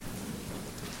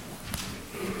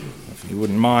If you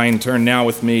wouldn't mind, turn now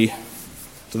with me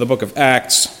to the book of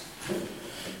Acts.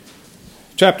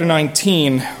 Chapter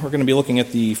 19, we're going to be looking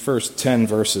at the first 10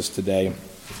 verses today.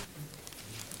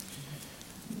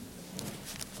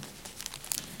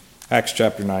 Acts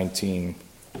chapter 19,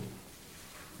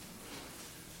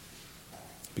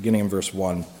 beginning in verse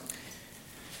 1.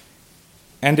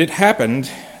 And it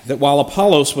happened that while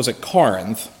Apollos was at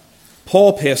Corinth,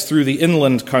 Paul passed through the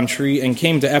inland country and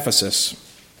came to Ephesus.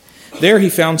 There he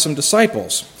found some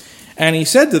disciples, and he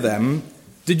said to them,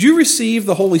 "Did you receive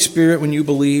the Holy Spirit when you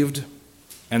believed?"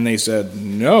 And they said,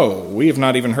 "No, we have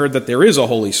not even heard that there is a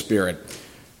Holy Spirit."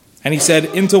 And he said,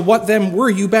 "Into what then were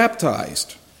you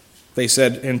baptized?" They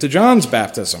said, "Into John's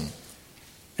baptism."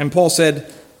 And Paul said,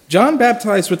 "John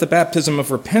baptized with the baptism of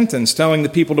repentance, telling the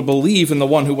people to believe in the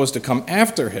one who was to come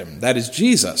after him, that is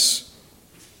Jesus."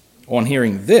 On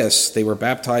hearing this, they were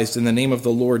baptized in the name of the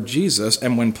Lord Jesus,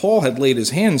 and when Paul had laid his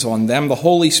hands on them, the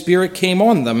Holy Spirit came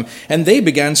on them, and they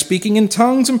began speaking in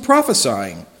tongues and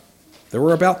prophesying. There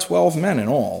were about 12 men in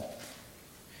all.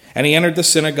 And he entered the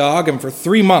synagogue, and for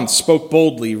 3 months spoke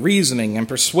boldly, reasoning and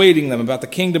persuading them about the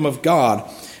kingdom of God.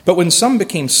 But when some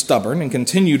became stubborn and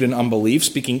continued in unbelief,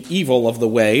 speaking evil of the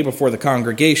way before the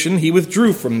congregation, he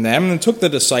withdrew from them and took the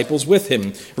disciples with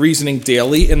him, reasoning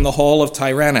daily in the hall of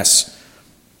Tyrannus.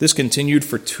 This continued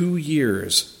for 2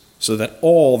 years, so that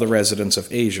all the residents of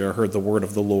Asia heard the word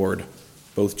of the Lord,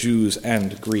 both Jews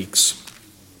and Greeks.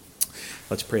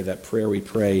 Let's pray that prayer. We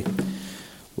pray,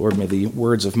 Lord, may the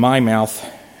words of my mouth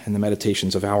and the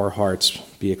meditations of our hearts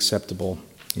be acceptable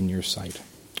in your sight.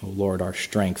 O Lord, our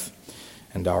strength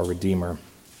and our Redeemer.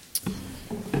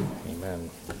 Amen.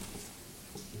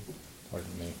 Pardon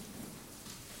me.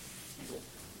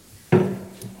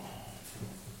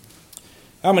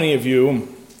 How many of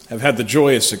you have had the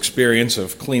joyous experience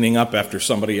of cleaning up after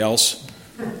somebody else?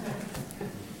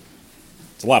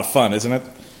 It's a lot of fun, isn't it?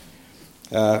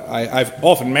 I've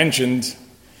often mentioned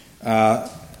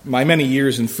my many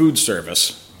years in food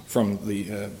service from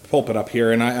the pulpit up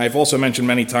here, and I've also mentioned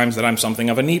many times that I'm something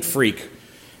of a neat freak.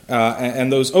 And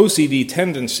those OCD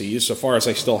tendencies, so far as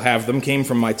I still have them, came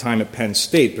from my time at Penn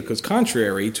State, because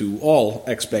contrary to all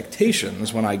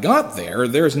expectations, when I got there,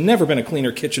 there's never been a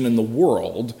cleaner kitchen in the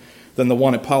world than the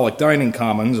one at Pollock Dining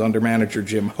Commons under manager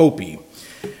Jim Hopi.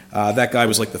 That guy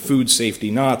was like the food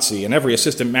safety Nazi, and every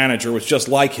assistant manager was just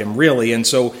like him, really. And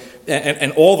so,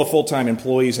 and all the full-time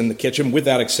employees in the kitchen,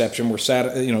 without exception, were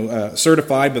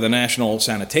certified by the National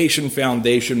Sanitation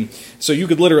Foundation. So you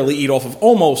could literally eat off of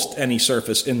almost any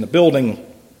surface in the building.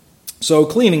 So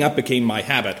cleaning up became my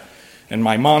habit and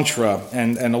my mantra,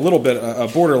 and a little bit a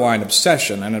borderline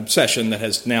obsession, an obsession that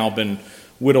has now been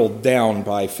whittled down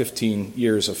by 15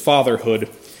 years of fatherhood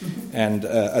and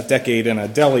a decade in a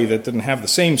deli that didn't have the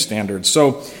same standards.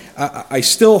 So I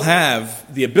still have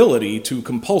the ability to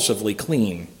compulsively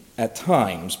clean at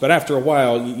times, but after a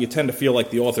while you tend to feel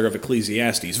like the author of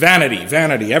Ecclesiastes. Vanity,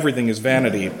 vanity, everything is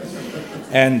vanity.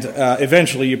 And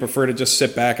eventually you prefer to just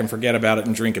sit back and forget about it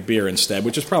and drink a beer instead,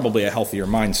 which is probably a healthier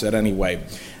mindset anyway.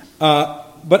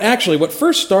 But actually, what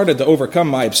first started to overcome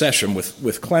my obsession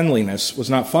with cleanliness was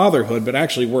not fatherhood, but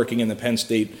actually working in the Penn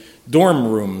State dorm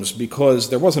rooms,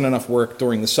 because there wasn't enough work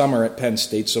during the summer at Penn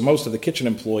State, so most of the kitchen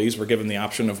employees were given the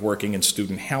option of working in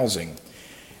student housing.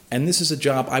 And this is a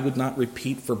job I would not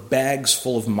repeat for bags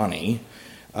full of money,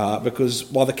 because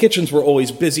while the kitchens were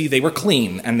always busy, they were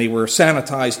clean, and they were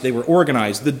sanitized, they were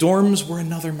organized. The dorms were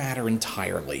another matter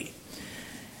entirely.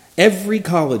 Every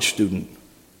college student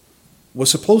was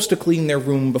supposed to clean their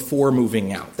room before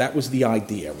moving out. That was the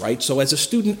idea, right? So as a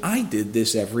student, I did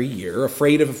this every year,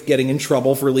 afraid of getting in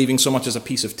trouble for leaving so much as a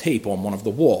piece of tape on one of the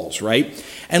walls, right?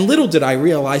 And little did I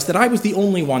realize that I was the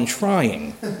only one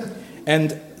trying.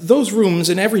 And those rooms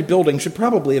in every building should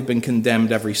probably have been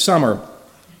condemned every summer.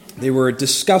 They were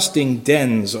disgusting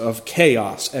dens of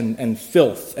chaos and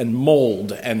filth and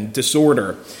mold and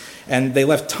disorder. And they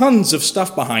left tons of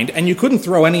stuff behind, and you couldn't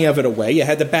throw any of it away. You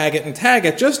had to bag it and tag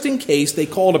it just in case they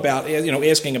called about,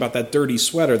 asking about that dirty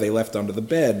sweater they left under the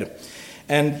bed.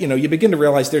 And, you begin to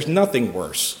realize there's nothing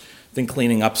worse than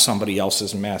cleaning up somebody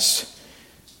else's mess,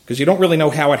 because you don't really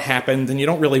know how it happened, and you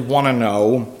don't really want to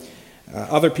know.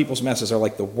 Other people's messes are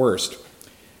like the worst.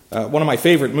 One of my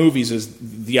favorite movies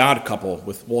is The Odd Couple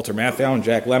with Walter Matthau and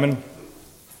Jack Lemmon.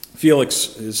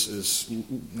 Felix is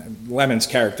Lemon's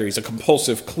character. He's a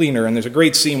compulsive cleaner, and there's a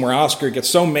great scene where Oscar gets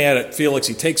so mad at Felix,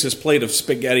 he takes his plate of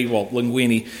spaghetti,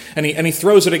 linguine, and he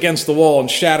throws it against the wall and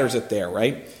shatters it there,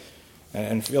 right?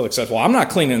 And Felix says, "Well, I'm not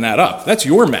cleaning that up. That's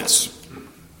your mess."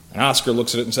 And Oscar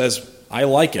looks at it and says, "I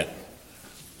like it."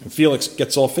 And Felix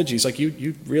gets all fidgety. He's like,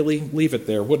 you'd really leave it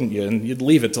there, wouldn't you? And you'd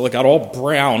leave it till it got all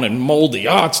brown and moldy.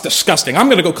 Oh, it's disgusting. I'm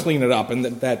going to go clean it up. And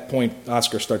at that point,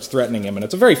 Oscar starts threatening him. And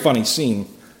it's a very funny scene.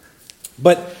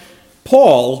 But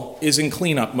Paul is in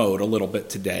cleanup mode a little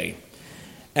bit today.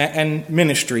 And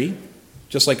ministry,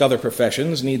 just like other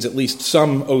professions, needs at least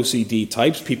some OCD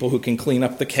types, people who can clean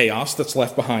up the chaos that's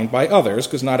left behind by others,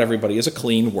 because not everybody is a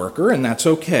clean worker, and that's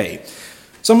okay.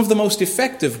 Some of the most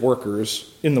effective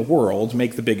workers in the world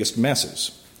make the biggest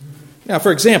messes. Now,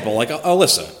 for example, like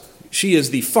Alyssa, she is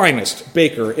the finest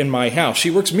baker in my house. She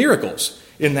works miracles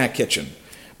in that kitchen.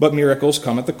 But miracles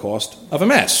come at the cost of a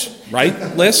mess,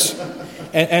 right, Liz?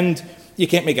 And you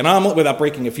can't make an omelet without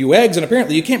breaking a few eggs, and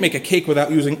apparently you can't make a cake without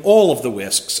using all of the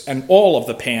whisks and all of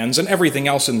the pans and everything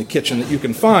else in the kitchen that you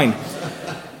can find.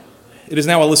 It is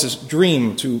now Alyssa's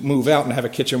dream to move out and have a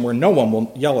kitchen where no one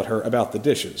will yell at her about the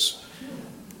dishes.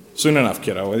 Soon enough,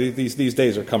 kiddo. These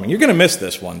days are coming. You're going to miss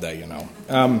this one day, you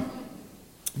know.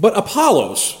 But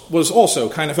Apollos was also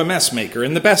kind of a mess maker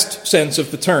in the best sense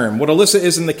of the term. What Alyssa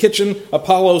is in the kitchen,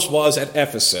 Apollos was at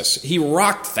Ephesus. He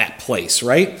rocked that place,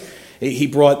 right? He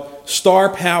brought star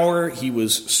power. He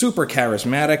was super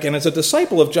charismatic. And as a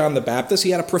disciple of John the Baptist, he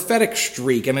had a prophetic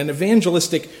streak and an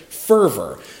evangelistic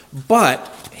fervor. But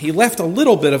he left a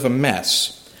little bit of a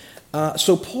mess.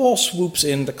 So Paul swoops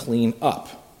in to clean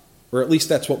up. Or at least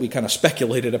that's what we kind of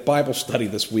speculated at Bible study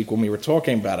this week when we were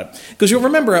talking about it. Because you'll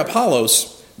remember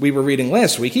Apollos, we were reading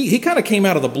last week, he kind of came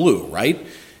out of the blue, right?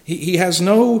 He has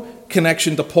no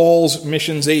connection to Paul's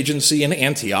missions agency in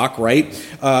Antioch, right?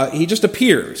 He just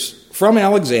appears from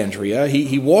Alexandria.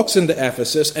 He walks into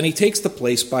Ephesus, and he takes the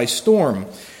place by storm.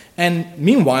 And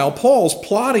meanwhile, Paul's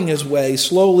plodding his way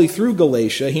slowly through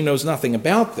Galatia. He knows nothing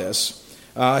about this.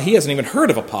 He hasn't even heard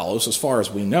of Apollos, as far as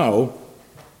we know.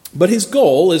 But his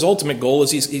ultimate goal,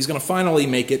 is he's going to finally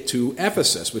make it to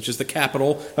Ephesus, which is the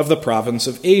capital of the province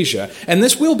of Asia. And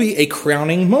this will be a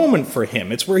crowning moment for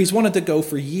him. It's where he's wanted to go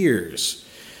for years.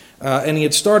 And he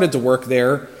had started to work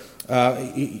there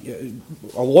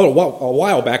a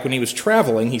while back when he was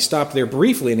traveling. He stopped there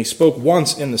briefly and he spoke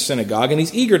once in the synagogue. And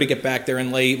he's eager to get back there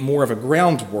and lay more of a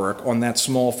groundwork on that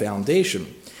small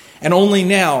foundation. And only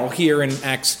now, here in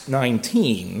Acts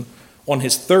 19... on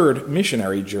his third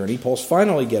missionary journey, Paul's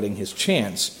finally getting his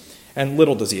chance. And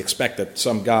little does he expect that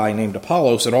some guy named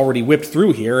Apollos had already whipped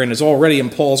through here and is already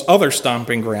in Paul's other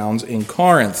stomping grounds in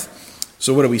Corinth.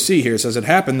 So what do we see here? It says, it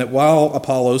happened that while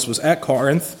Apollos was at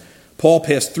Corinth, Paul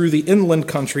passed through the inland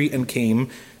country and came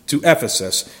to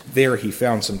Ephesus. There he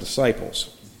found some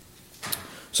disciples.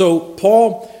 So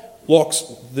Paul walks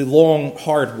the long,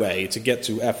 hard way to get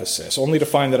to Ephesus, only to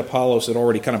find that Apollos had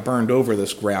already kind of burned over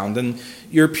this ground. And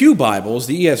your Pew Bibles,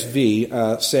 the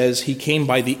ESV, says he came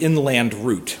by the inland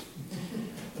route.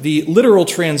 The literal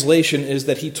translation is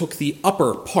that he took the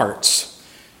upper parts,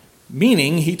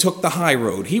 meaning he took the high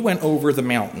road. He went over the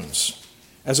mountains,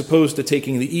 as opposed to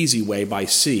taking the easy way by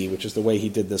sea, which is the way he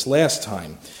did this last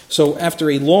time. So after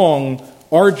a long,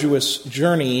 arduous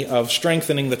journey of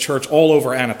strengthening the church all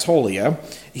over Anatolia,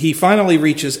 he finally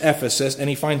reaches Ephesus, and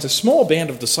he finds a small band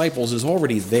of disciples is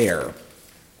already there.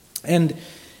 And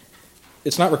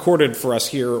it's not recorded for us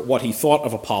here what he thought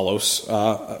of Apollos,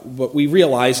 but we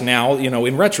realize now,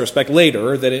 in retrospect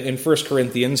later, that in 1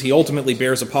 Corinthians, he ultimately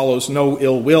bears Apollos no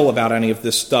ill will about any of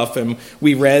this stuff. And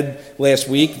we read last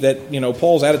week that,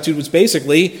 Paul's attitude was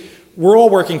basically, we're all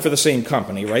working for the same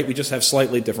company, right? We just have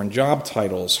slightly different job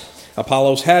titles.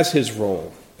 Apollos has his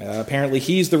role. Apparently,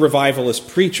 he's the revivalist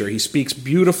preacher. He speaks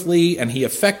beautifully, and he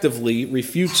effectively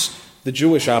refutes the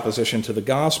Jewish opposition to the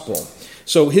gospel.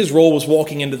 So his role was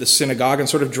walking into the synagogue and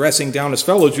sort of dressing down his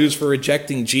fellow Jews for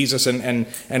rejecting Jesus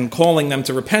and calling them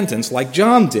to repentance like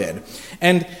John did.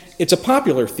 And it's a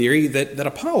popular theory that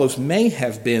Apollos may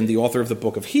have been the author of the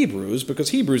book of Hebrews, because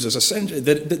Hebrews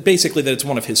is basically that it's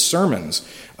one of his sermons.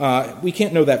 We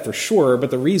can't know that for sure, but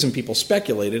the reason people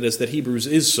speculated is that Hebrews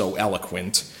is so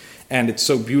eloquent, and it's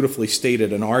so beautifully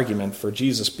stated an argument for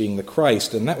Jesus being the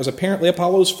Christ, and that was apparently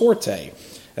Apollos' forte.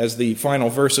 As the final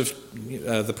verse of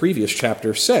the previous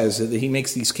chapter says, that he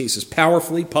makes these cases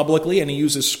powerfully, publicly, and he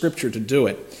uses Scripture to do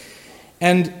it.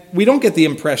 And we don't get the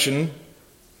impression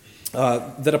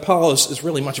that Apollos is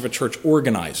really much of a church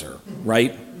organizer,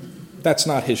 right? That's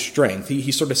not his strength.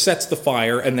 He sort of sets the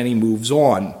fire and then he moves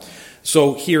on.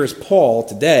 So here is Paul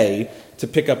today to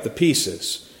pick up the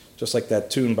pieces, just like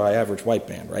that tune by Average White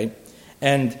Band, right?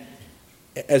 And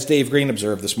as Dave Green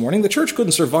observed this morning, the church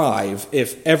couldn't survive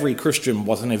if every Christian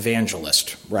was an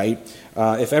evangelist, right?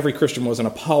 If every Christian was an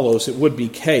Apollos, it would be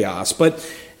chaos. But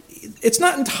it's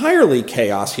not entirely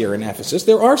chaos here in Ephesus.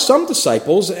 There are some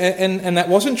disciples, and that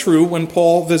wasn't true when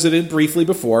Paul visited briefly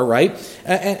before, right?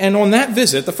 And on that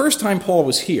visit, the first time Paul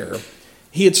was here,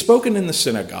 he had spoken in the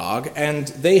synagogue, and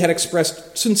they had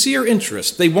expressed sincere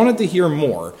interest. They wanted to hear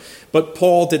more, but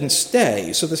Paul didn't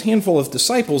stay. So this handful of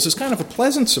disciples is kind of a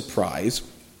pleasant surprise.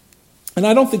 And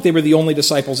I don't think they were the only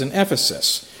disciples in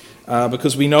Ephesus,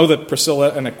 because we know that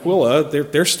Priscilla and Aquila,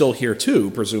 they're still here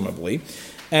too, presumably.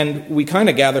 And we kind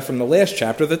of gather from the last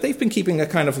chapter that they've been keeping a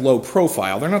kind of low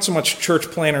profile. They're not so much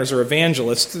church planners or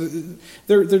evangelists.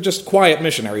 They're just quiet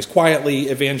missionaries, quietly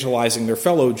evangelizing their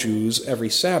fellow Jews every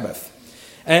Sabbath.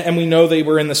 And we know they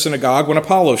were in the synagogue when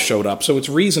Apollos showed up, so it's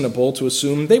reasonable to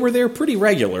assume they were there pretty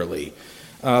regularly.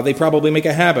 They probably make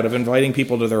a habit of inviting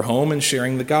people to their home and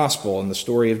sharing the gospel and the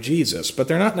story of Jesus, but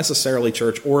they're not necessarily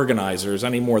church organizers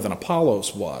any more than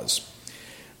Apollos was.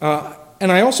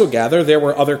 And I also gather there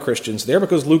were other Christians there,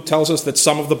 because Luke tells us that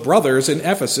some of the brothers in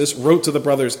Ephesus wrote to the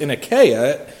brothers in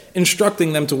Achaia,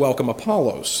 instructing them to welcome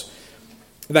Apollos.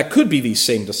 That could be these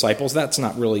same disciples. That's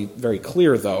not really very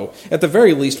clear, though. At the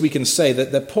very least, we can say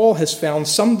that Paul has found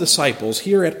some disciples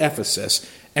here at Ephesus,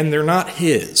 and they're not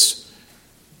his.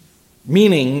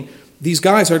 Meaning, these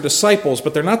guys are disciples,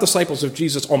 but they're not disciples of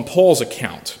Jesus on Paul's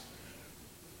account.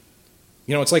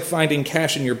 You know, it's like finding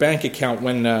cash in your bank account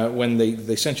when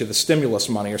they sent you the stimulus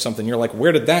money or something. You're like,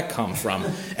 where did that come from?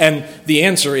 And the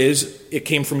answer is, it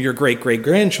came from your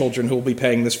great-great-grandchildren who will be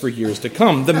paying this for years to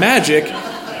come. The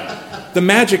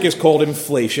magic is called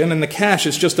inflation, and the cash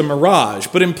is just a mirage.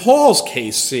 But in Paul's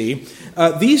case, see,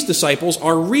 these disciples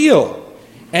are real.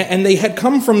 And they had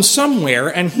come from somewhere,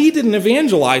 and he didn't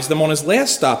evangelize them on his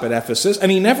last stop at Ephesus, and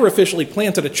he never officially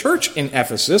planted a church in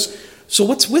Ephesus. So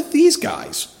what's with these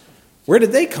guys? Where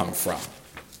did they come from?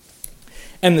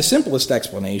 And the simplest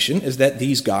explanation is that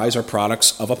these guys are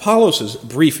products of Apollos'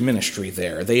 brief ministry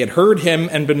there. They had heard him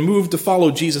and been moved to follow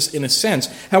Jesus in a sense.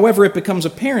 However, it becomes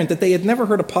apparent that they had never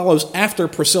heard Apollos after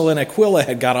Priscilla and Aquila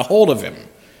had got a hold of him.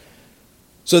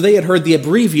 So they had heard the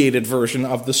abbreviated version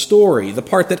of the story, the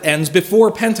part that ends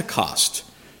before Pentecost,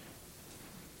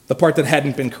 the part that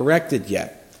hadn't been corrected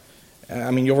yet.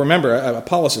 You'll remember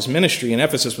Apollos' ministry in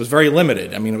Ephesus was very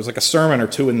limited. It was like a sermon or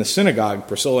two in the synagogue.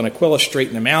 Priscilla and Aquila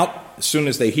straighten him out as soon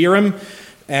as they hear him.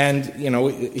 And,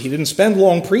 he didn't spend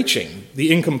long preaching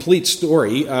the incomplete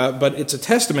story, but it's a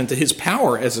testament to his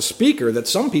power as a speaker that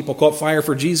some people caught fire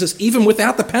for Jesus even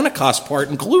without the Pentecost part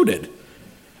included.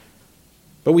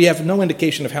 But we have no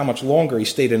indication of how much longer he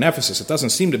stayed in Ephesus. It doesn't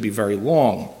seem to be very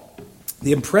long.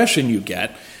 The impression you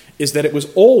get is that it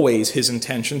was always his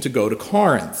intention to go to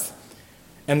Corinth,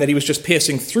 and that he was just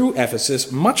passing through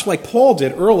Ephesus, much like Paul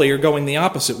did earlier, going the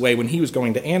opposite way when he was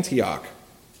going to Antioch.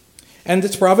 And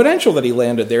it's providential that he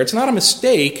landed there. It's not a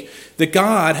mistake that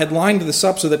God had lined this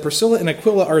up so that Priscilla and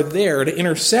Aquila are there to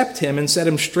intercept him and set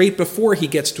him straight before he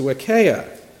gets to Achaia.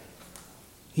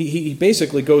 He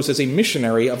basically goes as a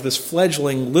missionary of this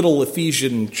fledgling little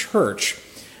Ephesian church.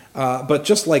 But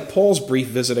just like Paul's brief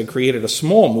visit had created a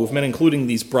small movement, including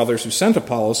these brothers who sent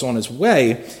Apollos on his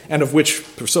way, and of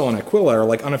which Priscilla and Aquila are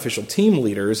like unofficial team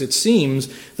leaders, it seems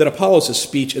that Apollos'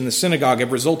 speech in the synagogue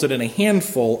had resulted in a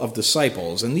handful of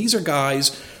disciples. And these are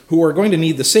guys who are going to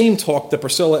need the same talk that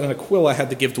Priscilla and Aquila had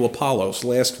to give to Apollos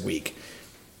last week.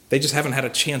 They just haven't had a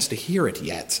chance to hear it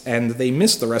yet, and they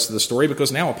missed the rest of the story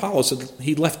because now Apollos,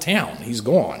 he left town. He's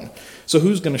gone. So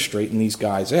who's going to straighten these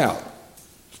guys out?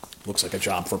 Looks like a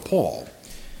job for Paul.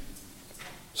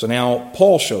 So now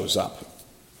Paul shows up,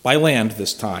 by land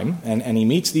this time, and he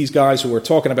meets these guys who are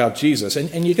talking about Jesus.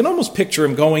 And you can almost picture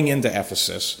him going into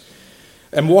Ephesus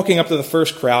and walking up to the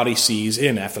first crowd he sees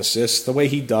in Ephesus, the way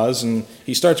he does, and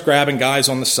he starts grabbing guys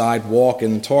on the sidewalk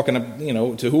and talking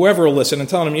to whoever will listen and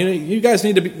telling them, you guys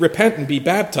need to repent and be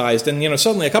baptized. And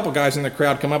suddenly a couple guys in the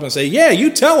crowd come up and say, yeah, you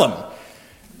tell him.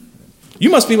 You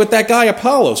must be with that guy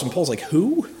Apollos. And Paul's like,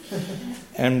 who?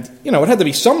 And, it had to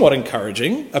be somewhat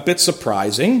encouraging, a bit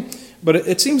surprising, but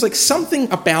it seems like something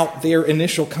about their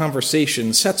initial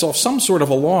conversation sets off some sort of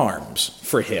alarms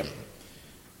for him.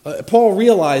 Paul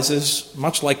realizes,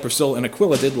 much like Priscilla and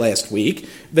Aquila did last week,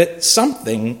 that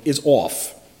something is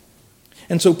off.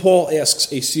 And so Paul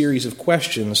asks a series of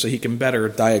questions so he can better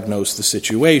diagnose the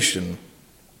situation.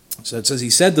 So it says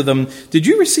he said to them, "Did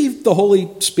you receive the Holy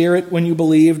Spirit when you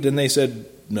believed?" And they said,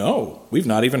 "No, we've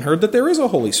not even heard that there is a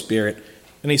Holy Spirit."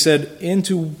 And he said,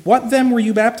 "Into what then were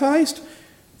you baptized?"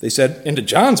 They said, "Into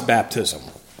John's baptism."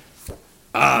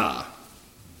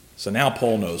 So now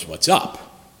Paul knows what's up.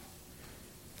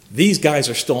 These guys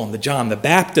are still on the John the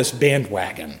Baptist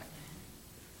bandwagon,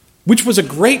 which was a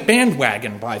great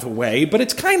bandwagon, by the way, but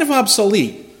it's kind of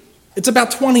obsolete. It's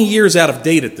about 20 years out of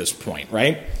date at this point,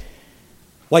 right?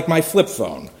 like my flip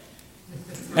phone,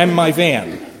 and my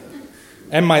van,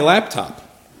 and my laptop.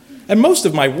 And most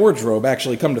of my wardrobe,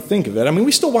 actually, come to think of it. I mean,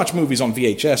 we still watch movies on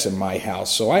VHS in my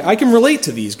house, so I can relate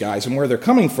to these guys and where they're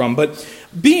coming from. But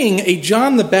being a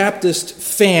John the Baptist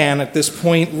fan at this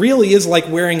point really is like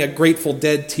wearing a Grateful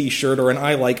Dead t-shirt or an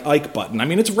I Like Ike button. I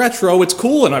mean, it's retro, it's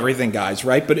cool and everything, guys,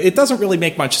 right? But it doesn't really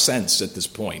make much sense at this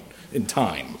point in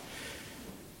time.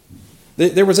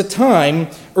 There was a time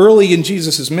early in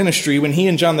Jesus' ministry when he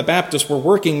and John the Baptist were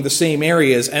working the same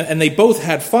areas, and they both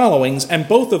had followings, and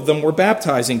both of them were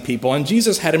baptizing people. And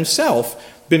Jesus had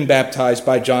himself been baptized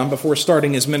by John before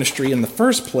starting his ministry in the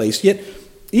first place. Yet,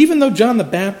 even though John the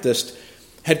Baptist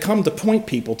had come to point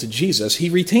people to Jesus, he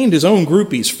retained his own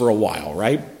groupies for a while,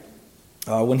 right?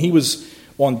 When he was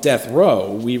on death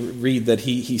row, we read that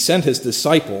he sent his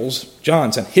disciples,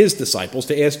 John sent his disciples,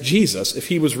 to ask Jesus if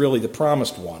he was really the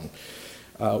promised one.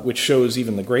 Which shows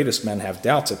even the greatest men have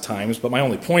doubts at times. But my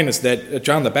only point is that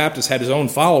John the Baptist had his own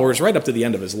followers right up to the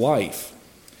end of his life.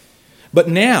 But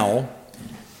now,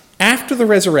 after the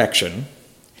resurrection,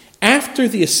 after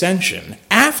the ascension,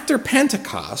 after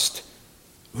Pentecost,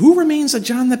 who remains a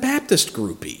John the Baptist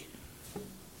groupie?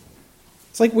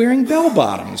 It's like wearing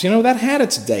bell-bottoms. That had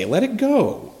its day. Let it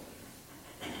go.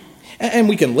 And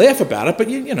we can laugh about it, but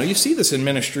you see this in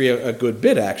ministry a good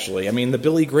bit, actually. I mean, the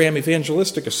Billy Graham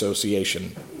Evangelistic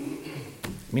Association.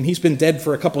 I mean, he's been dead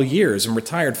for a couple of years and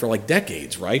retired for like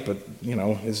decades, right? But,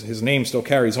 his name still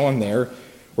carries on there.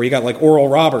 Where you got like Oral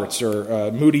Roberts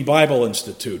or Moody Bible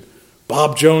Institute,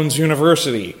 Bob Jones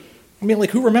University. I mean,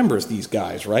 like, who remembers these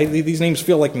guys, right? These names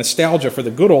feel like nostalgia for the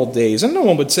good old days, and no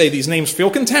one would say these names feel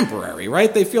contemporary,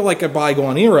 right? They feel like a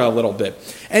bygone era a little bit.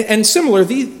 And similar,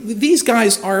 these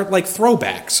guys are like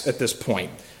throwbacks at this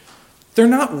point. They're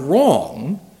not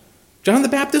wrong. John the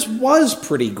Baptist was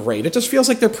pretty great. It just feels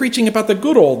like they're preaching about the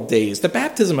good old days. The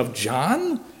baptism of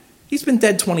John? He's been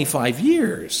dead 25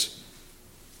 years.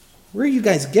 Where are you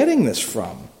guys getting this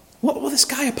from? Well, this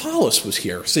guy Apollos was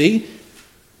here, see?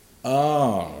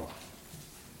 Oh.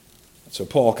 So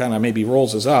Paul kind of maybe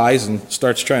rolls his eyes and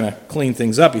starts trying to clean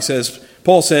things up.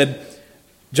 Paul said,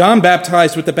 John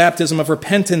baptized with the baptism of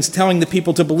repentance, telling the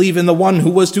people to believe in the one who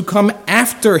was to come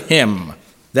after him,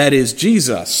 that is,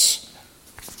 Jesus.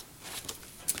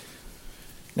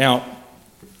 Now,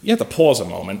 you have to pause a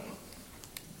moment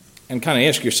and kind of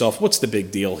ask yourself, what's the big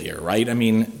deal here, right? I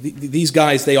mean, these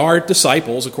guys, they are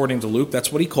disciples, according to Luke. That's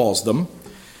what he calls them.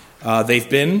 They've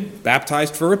been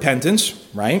baptized for repentance,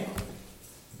 right?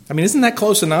 I mean, isn't that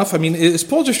close enough? I mean, is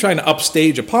Paul just trying to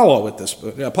upstage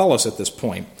Apollos at this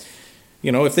point?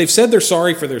 If they've said they're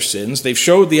sorry for their sins, they've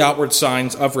showed the outward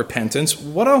signs of repentance,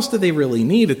 what else do they really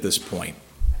need at this point?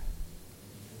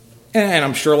 And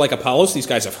I'm sure, like Apollos, these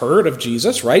guys have heard of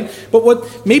Jesus, right? But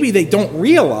what maybe they don't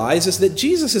realize is that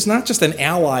Jesus is not just an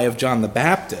ally of John the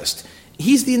Baptist.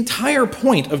 He's the entire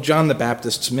point of John the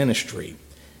Baptist's ministry.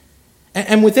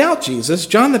 And without Jesus,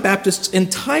 John the Baptist's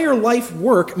entire life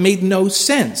work made no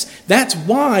sense. That's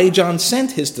why John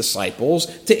sent his disciples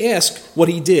to ask what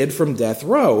he did from death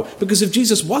row. Because if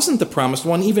Jesus wasn't the promised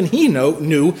one, even he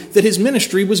knew that his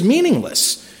ministry was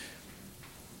meaningless.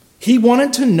 He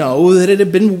wanted to know that it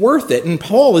had been worth it. And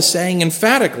Paul is saying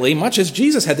emphatically, much as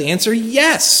Jesus had to answer,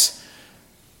 yes.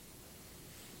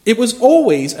 It was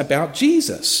always about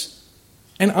Jesus.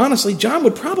 And honestly, John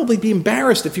would probably be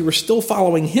embarrassed if he were still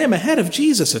following him ahead of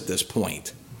Jesus at this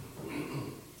point.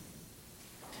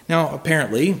 Now,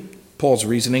 apparently, Paul's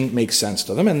reasoning makes sense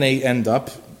to them, and they end up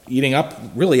eating up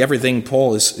really everything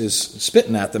Paul is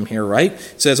spitting at them here, right?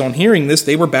 It says, on hearing this,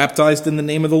 they were baptized in the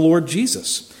name of the Lord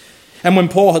Jesus. And when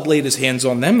Paul had laid his hands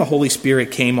on them, the Holy Spirit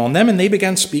came on them, and they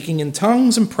began speaking in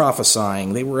tongues and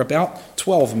prophesying. They were about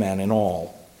 12 men in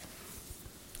all.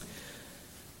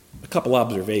 A couple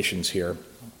observations here.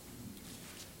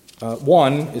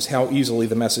 One is how easily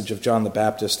the message of John the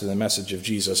Baptist and the message of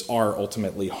Jesus are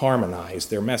ultimately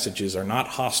harmonized. Their messages are not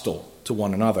hostile to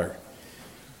one another.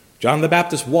 John the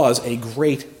Baptist was a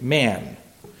great man.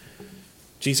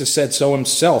 Jesus said so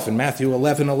himself in Matthew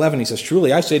 11:11. He says,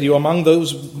 truly, I say to you, among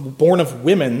those born of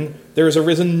women, there has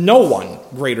arisen no one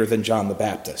greater than John the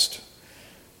Baptist.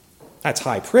 That's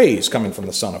high praise coming from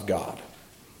the Son of God.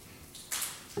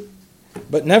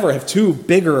 But never have two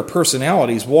bigger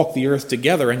personalities walked the earth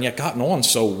together and yet gotten on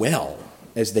so well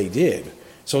as they did.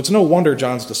 So it's no wonder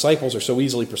John's disciples are so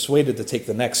easily persuaded to take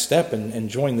the next step and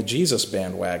join the Jesus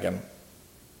bandwagon.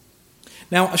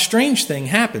 Now, a strange thing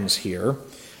happens here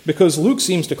because Luke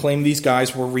seems to claim these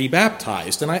guys were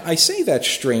rebaptized. And I say that's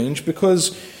strange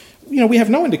because, we have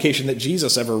no indication that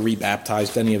Jesus ever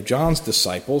rebaptized any of John's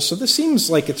disciples. So this seems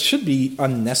like it should be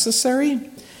unnecessary.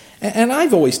 And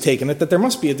I've always taken it that there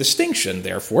must be a distinction,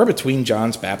 therefore, between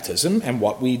John's baptism and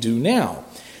what we do now.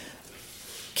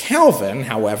 Calvin,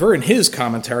 however, in his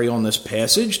commentary on this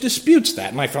passage, disputes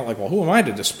that. And I felt like, well, who am I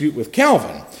to dispute with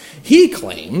Calvin? He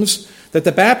claims that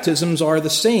the baptisms are the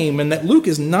same and that Luke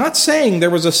is not saying there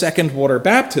was a second water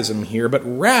baptism here, but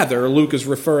rather Luke is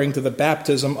referring to the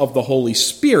baptism of the Holy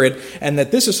Spirit, and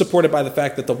that this is supported by the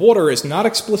fact that the water is not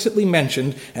explicitly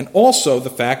mentioned, and also the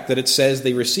fact that it says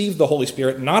they received the Holy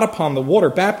Spirit not upon the water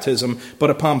baptism, but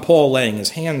upon Paul laying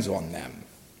his hands on them.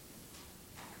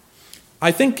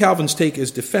 I think Calvin's take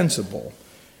is defensible,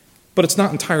 but it's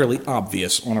not entirely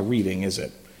obvious on a reading, is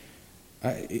it?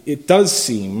 It does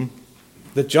seem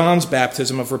that John's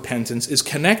baptism of repentance is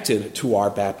connected to our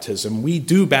baptism. We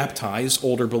do baptize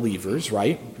older believers,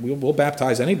 right? We'll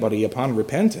baptize anybody upon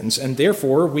repentance, and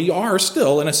therefore we are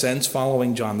still, in a sense,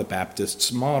 following John the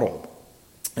Baptist's model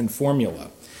and formula.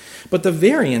 But the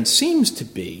variance seems to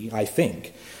be, I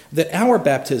think, that our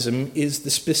baptism is the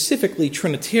specifically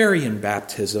Trinitarian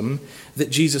baptism that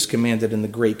Jesus commanded in the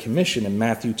Great Commission in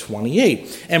Matthew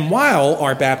 28. And while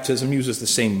our baptism uses the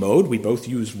same mode, we both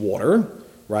use water,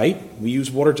 right? We use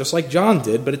water just like John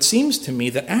did, but it seems to me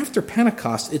that after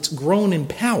Pentecost, it's grown in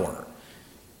power.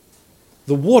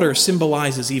 The water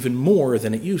symbolizes even more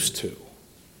than it used to.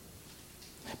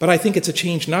 But I think it's a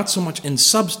change not so much in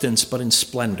substance, but in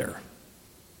splendor.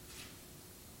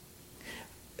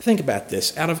 Think about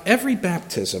this. Out of every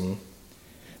baptism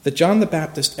that John the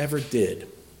Baptist ever did,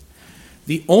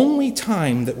 the only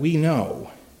time that we know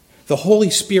the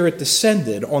Holy Spirit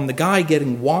descended on the guy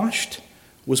getting washed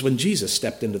was when Jesus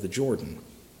stepped into the Jordan.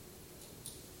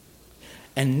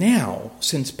 And now,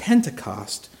 since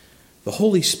Pentecost, the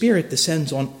Holy Spirit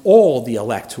descends on all the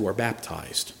elect who are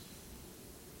baptized.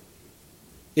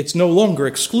 It's no longer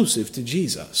exclusive to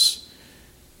Jesus.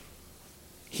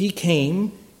 He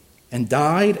came and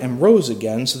died and rose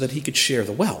again so that he could share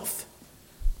the wealth.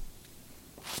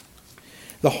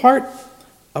 The heart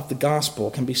of the gospel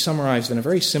can be summarized in a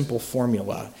very simple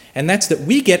formula, and that's that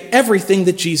we get everything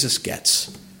that Jesus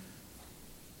gets.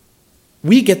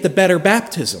 We get the better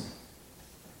baptism.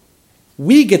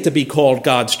 We get to be called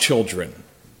God's children.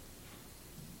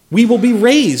 We will be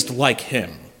raised like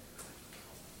him.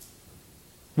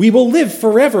 We will live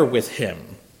forever with him.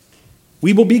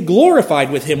 We will be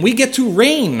glorified with him. We get to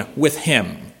reign with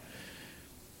him.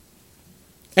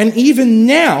 And even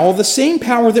now, the same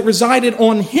power that resided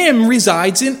on him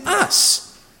resides in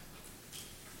us.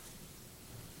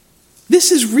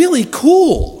 This is really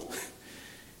cool.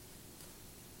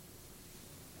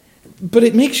 But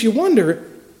it makes you wonder,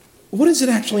 what does it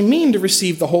actually mean to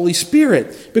receive the Holy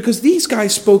Spirit? Because these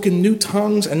guys spoke in new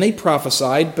tongues and they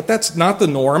prophesied, but that's not the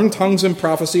norm. Tongues and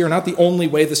prophecy are not the only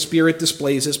way the Spirit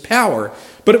displays his power.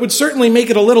 But it would certainly make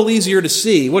it a little easier to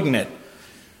see, wouldn't it?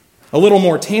 A little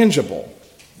more tangible.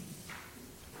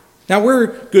 Now, we're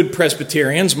good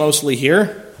Presbyterians mostly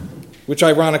here, which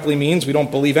ironically means we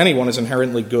don't believe anyone is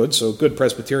inherently good, so good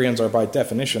Presbyterians are by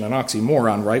definition an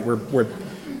oxymoron, right?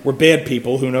 We're bad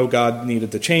people who know God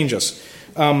needed to change us.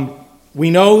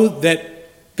 We know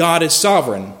that God is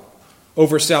sovereign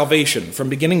over salvation from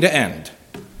beginning to end.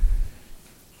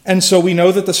 And so we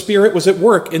know that the Spirit was at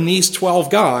work in these 12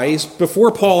 guys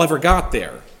before Paul ever got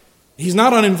there. He's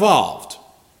not uninvolved.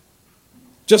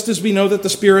 Just as we know that the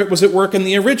Spirit was at work in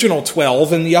the original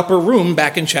 12 in the upper room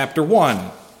back in chapter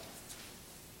 1.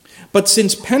 But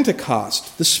since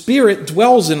Pentecost, the Spirit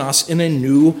dwells in us in a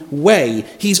new way.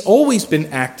 He's always been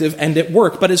active and at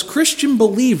work, but as Christian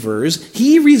believers,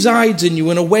 he resides in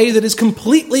you in a way that is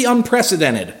completely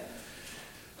unprecedented.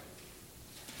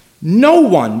 No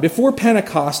one before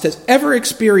Pentecost has ever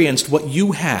experienced what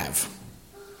you have.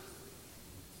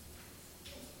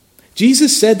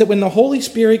 Jesus said that when the Holy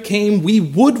Spirit came, we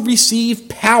would receive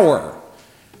power.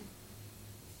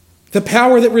 The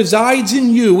power that resides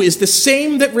in you is the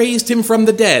same that raised him from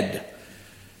the dead.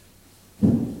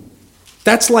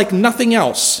 That's like nothing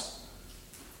else.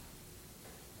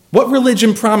 What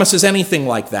religion promises anything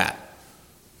like that?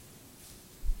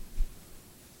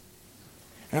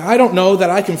 I don't know that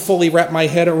I can fully wrap my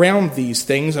head around these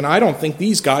things, and I don't think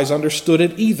these guys understood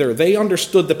it either. They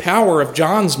understood the power of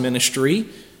John's ministry,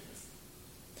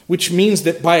 which means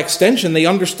that by extension they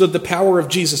understood the power of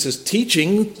Jesus'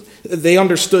 teaching. They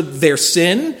understood their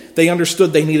sin. They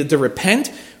understood they needed to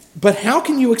repent. But how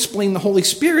can you explain the Holy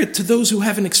Spirit to those who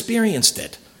haven't experienced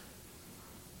it?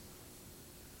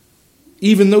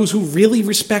 Even those who really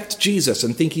respect Jesus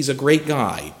and think he's a great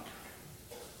guy.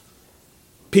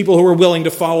 People who are willing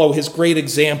to follow his great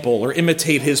example or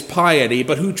imitate his piety,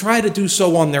 but who try to do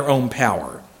so on their own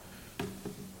power.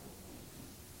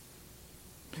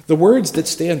 The words that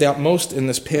stand out most in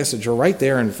this passage are right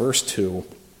there in verse 2.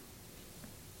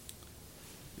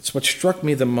 It's what struck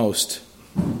me the most.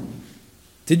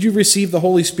 Did you receive the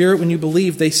Holy Spirit when you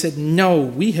believed? They said, no,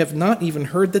 we have not even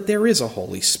heard that there is a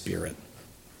Holy Spirit.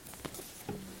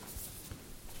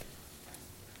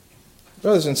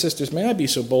 Brothers and sisters, may I be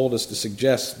so bold as to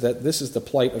suggest that this is the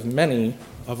plight of many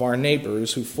of our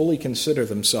neighbors who fully consider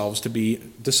themselves to be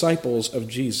disciples of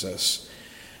Jesus.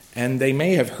 And they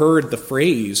may have heard the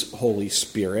phrase Holy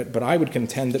Spirit, but I would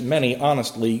contend that many,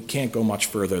 honestly, can't go much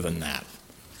further than that.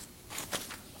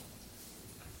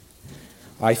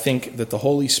 I think that the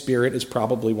Holy Spirit is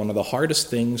probably one of the hardest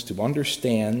things to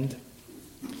understand,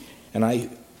 and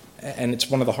it's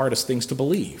one of the hardest things to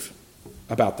believe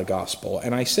about the gospel.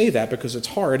 And I say that because it's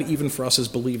hard even for us as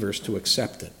believers to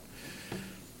accept it.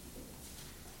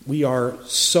 We are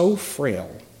so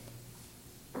frail,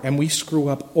 and we screw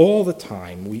up all the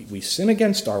time. We sin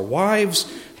against our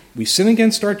wives, we sin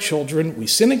against our children, we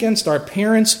sin against our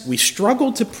parents, we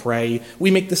struggle to pray,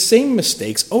 we make the same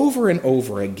mistakes over and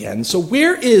over again. So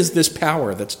where is this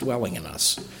power that's dwelling in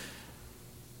us?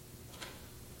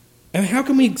 And how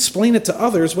can we explain it to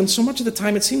others when so much of the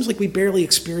time it seems like we barely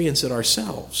experience it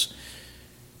ourselves?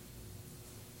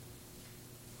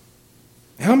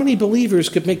 How many believers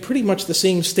could make pretty much the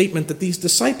same statement that these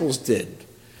disciples did?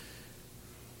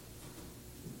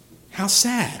 How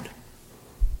sad.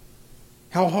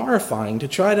 How horrifying to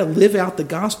try to live out the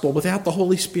gospel without the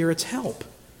Holy Spirit's help.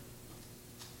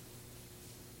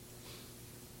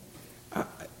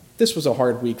 This was a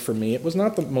hard week for me. It was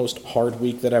not the most hard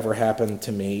week that ever happened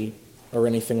to me or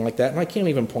anything like that, and I can't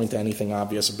even point to anything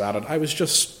obvious about it. I was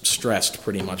just stressed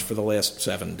pretty much for the last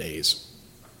 7 days.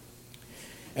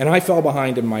 And I fell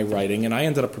behind in my writing, and I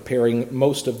ended up preparing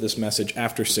most of this message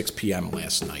after 6 p.m.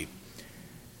 last night.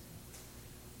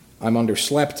 I'm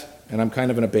underslept, and I'm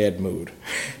kind of in a bad mood.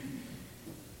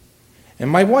 And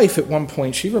my wife, at one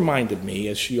point, she reminded me,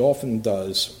 as she often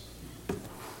does,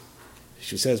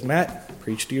 she says, Matt,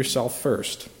 preach to yourself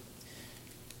first.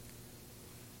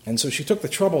 And so she took the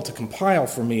trouble to compile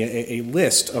for me a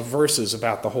list of verses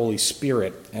about the Holy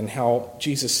Spirit and how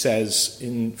Jesus says,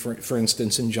 for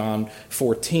instance, in John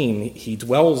 14, he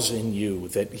dwells in you,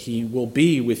 that he will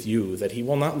be with you, that he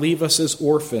will not leave us as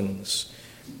orphans.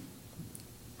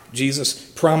 Jesus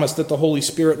promised that the Holy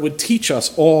Spirit would teach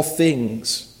us all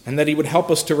things and that he would help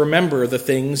us to remember the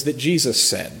things that Jesus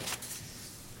said.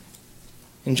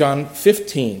 In John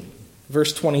 15,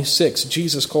 verse 26,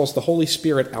 Jesus calls the Holy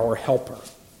Spirit our helper.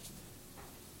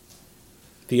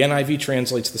 The NIV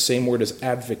translates the same word as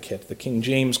advocate. The King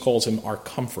James calls him our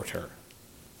comforter.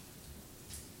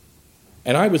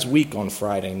 And I was weak on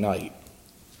Friday night,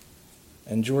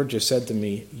 and Georgia said to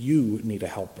me, you need a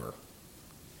helper.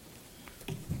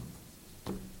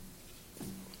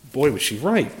 Boy, was she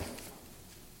right.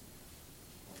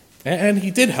 And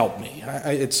he did help me.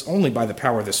 It's only by the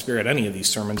power of the Spirit any of these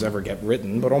sermons ever get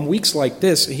written, but on weeks like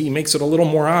this, he makes it a little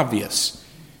more obvious.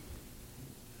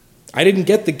 I didn't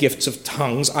get the gifts of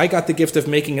tongues. I got the gift of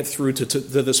making it through to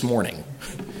this morning.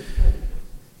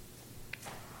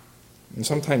 And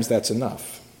sometimes that's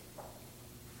enough.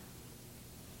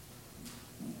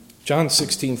 John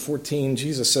 16:14,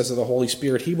 Jesus says of the Holy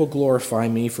Spirit, he will glorify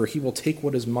me, for he will take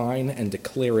what is mine and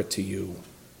declare it to you.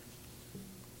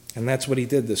 And that's what he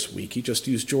did this week. He just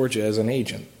used Georgia as an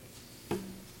agent.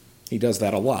 He does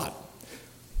that a lot.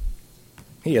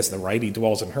 He has the right. He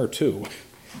dwells in her too.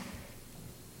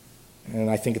 And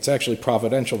I think it's actually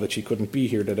providential that she couldn't be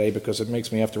here today because it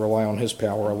makes me have to rely on his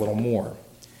power a little more.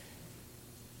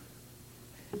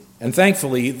 And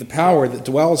thankfully, the power that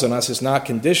dwells in us is not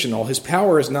conditional. His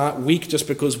power is not weak just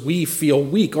because we feel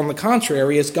weak. On the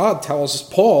contrary, as God tells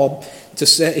Paul to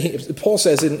say, Paul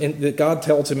says that God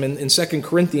tells him in 2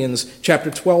 Corinthians chapter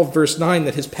 12, verse 9,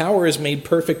 that his power is made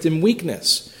perfect in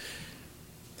weakness.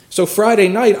 So Friday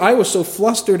night, I was so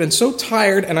flustered and so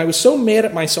tired, and I was so mad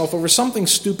at myself over something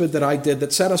stupid that I did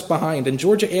that set us behind. And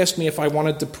Georgia asked me if I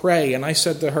wanted to pray, and I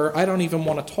said to her, I don't even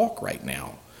want to talk right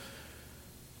now.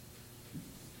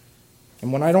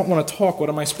 And when I don't want to talk, what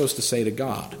am I supposed to say to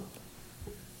God?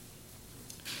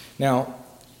 Now,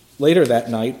 later that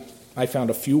night, I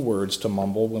found a few words to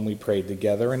mumble when we prayed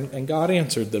together, and God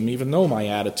answered them, even though my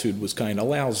attitude was kind of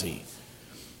lousy.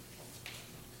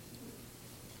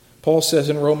 Paul says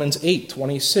in Romans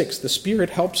 8:26, the Spirit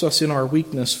helps us in our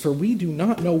weakness, for we do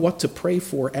not know what to pray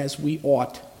for as we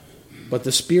ought, but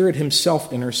the Spirit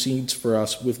himself intercedes for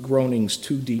us with groanings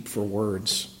too deep for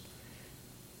words.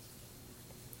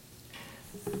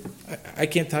 I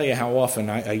can't tell you how often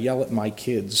I yell at my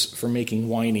kids for making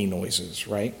whiny noises,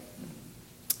 right?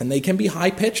 And they can be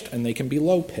high-pitched and they can be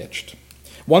low-pitched.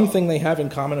 One thing they have in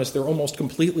common is they're almost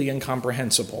completely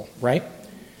incomprehensible, right?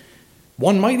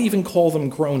 One might even call them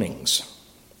groanings.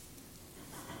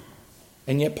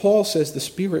 And yet Paul says the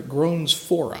Spirit groans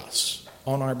for us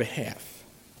on our behalf.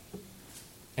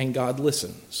 And God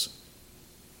listens.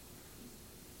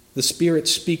 The Spirit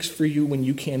speaks for you when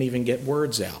you can't even get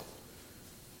words out.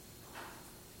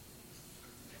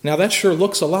 Now that sure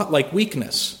looks a lot like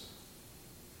weakness.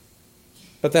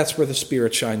 But that's where the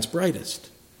Spirit shines brightest.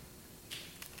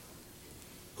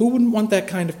 Who wouldn't want that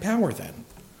kind of power then?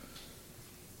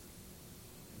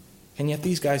 And yet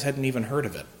these guys hadn't even heard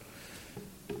of it.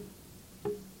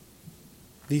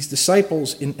 These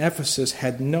disciples in Ephesus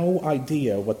had no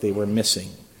idea what they were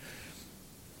missing.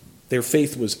 Their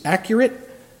faith was accurate,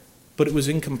 but it was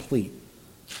incomplete.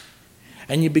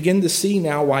 And you begin to see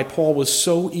now why Paul was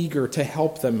so eager to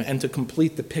help them and to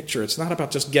complete the picture. It's not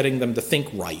about just getting them to think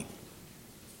right.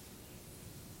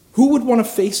 Who would want to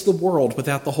face the world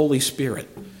without the Holy Spirit?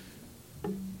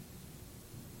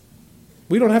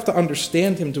 We don't have to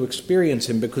understand him to experience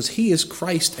him because he is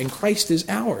Christ and Christ is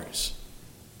ours.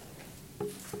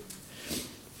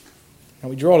 Now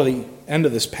we draw to the end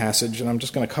of this passage, and I'm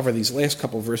just going to cover these last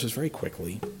couple of verses very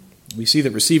quickly. We see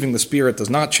that receiving the Spirit does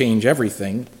not change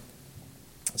everything.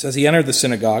 It says he entered the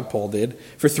synagogue, Paul did,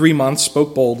 for 3 months,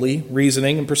 spoke boldly,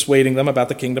 reasoning and persuading them about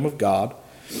the kingdom of God.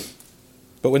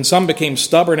 But when some became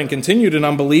stubborn and continued in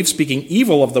unbelief, speaking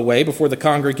evil of the way before the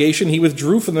congregation, he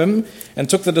withdrew from them and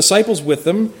took the disciples with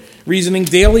them, reasoning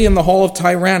daily in the hall of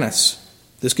Tyrannus.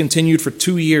 This continued for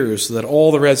 2 years, so that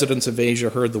all the residents of Asia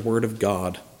heard the word of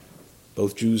God,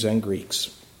 both Jews and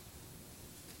Greeks.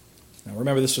 Now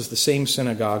remember, this was the same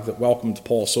synagogue that welcomed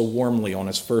Paul so warmly on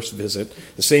his first visit,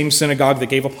 the same synagogue that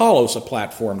gave Apollos a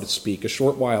platform to speak a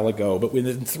short while ago, but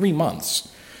within 3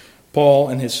 months, Paul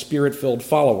and his spirit-filled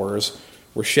followers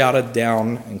were shouted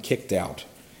down and kicked out,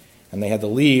 and they had to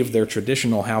leave their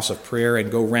traditional house of prayer and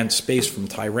go rent space from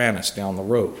Tyrannus down the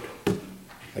road,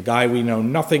 a guy we know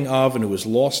nothing of and who was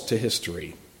lost to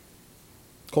history.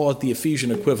 Call it the Ephesian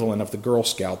equivalent of the Girl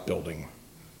Scout building.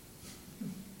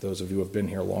 Those of you who have been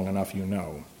here long enough, you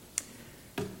know.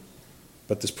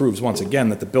 But this proves once again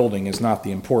that the building is not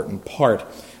the important part.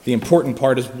 The important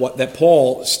part is that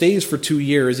Paul stays for 2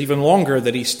 years, even longer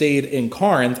that he stayed in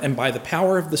Corinth, and by the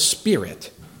power of the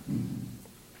Spirit.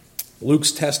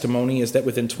 Luke's testimony is that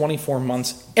within 24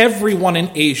 months, everyone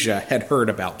in Asia had heard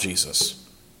about Jesus,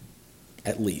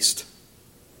 at least.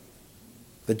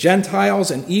 The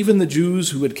Gentiles and even the Jews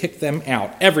who had kicked them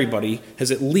out, everybody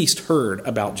has at least heard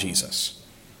about Jesus.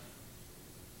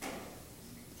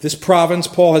 This province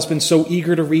Paul has been so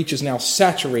eager to reach is now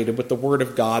saturated with the word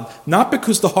of God, not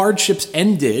because the hardships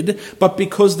ended, but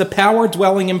because the power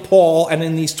dwelling in Paul and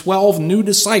in these 12 new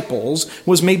disciples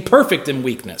was made perfect in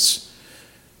weakness.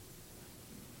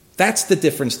 That's the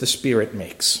difference the Spirit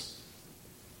makes.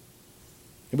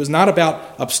 It was not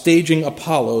about upstaging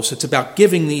Apollos. It's about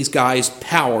giving these guys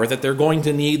power that they're going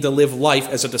to need to live life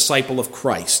as a disciple of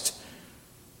Christ.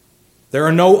 There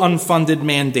are no unfunded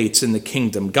mandates in the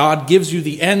kingdom. God gives you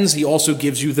the ends, he also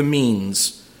gives you the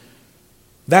means.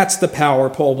 That's the power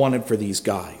Paul wanted for these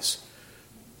guys.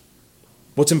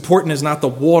 What's important is not the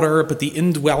water, but the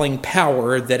indwelling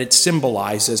power that it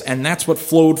symbolizes, and that's what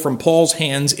flowed from Paul's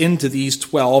hands into these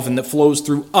 12, and that flows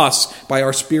through us by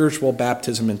our spiritual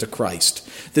baptism into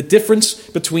Christ. The difference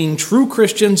between true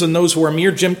Christians and those who are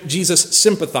mere Jesus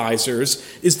sympathizers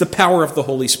is the power of the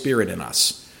Holy Spirit in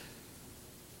us.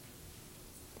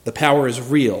 The power is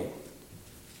real.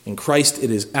 In Christ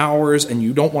it is ours, and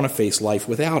you don't want to face life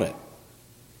without it.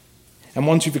 And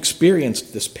once you've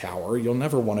experienced this power, you'll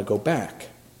never want to go back.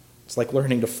 It's like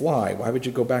learning to fly. Why would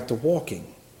you go back to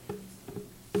walking?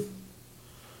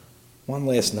 One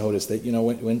last note is that,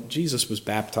 when Jesus was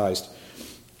baptized,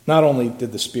 not only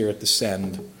did the Spirit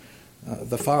descend,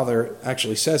 the Father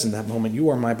actually says in that moment, "You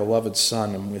are my beloved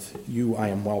Son, and with you I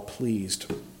am well pleased."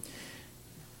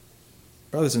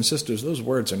 Brothers and sisters, those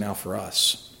words are now for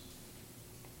us.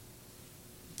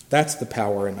 That's the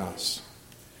power in us.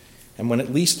 And when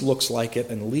it least looks like it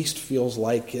and least feels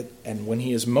like it, and when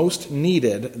he is most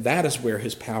needed, that is where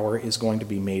his power is going to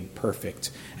be made perfect.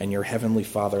 And your heavenly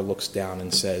Father looks down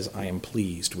and says, "I am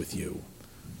pleased with you."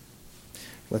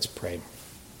 Let's pray.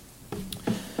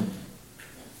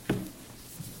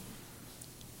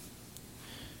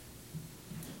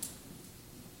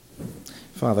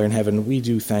 Father in heaven, we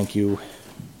do thank you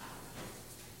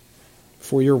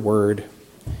for your word.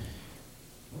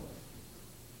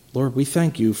 Lord, we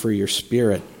thank you for your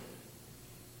Spirit.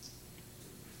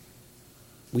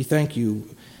 We thank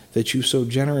you that you so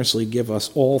generously give us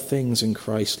all things in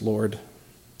Christ, Lord,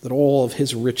 that all of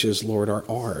his riches, Lord, are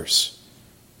ours.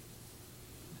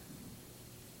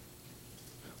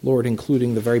 Lord,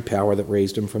 including the very power that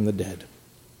raised him from the dead.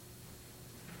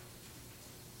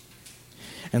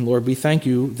 And Lord, we thank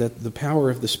you that the power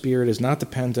of the Spirit is not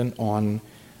dependent on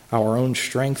our own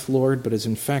strength, Lord, but is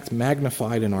in fact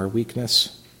magnified in our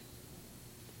weakness.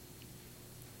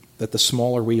 That the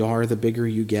smaller we are, the bigger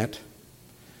you get.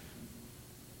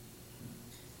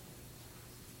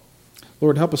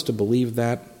 Lord, help us to believe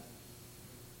that,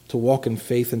 to walk in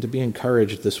faith, and to be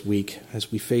encouraged this week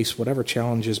as we face whatever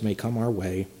challenges may come our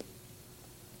way.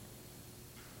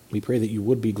 We pray that you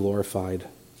would be glorified,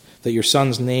 that your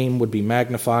Son's name would be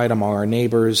magnified among our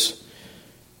neighbors,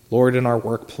 Lord, in our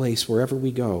workplace, wherever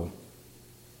we go.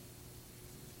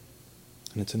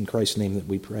 And it's in Christ's name that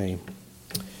we pray.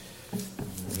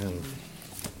 Amen.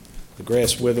 The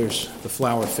grass withers, the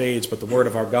flower fades, but the word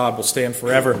of our God will stand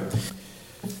forever.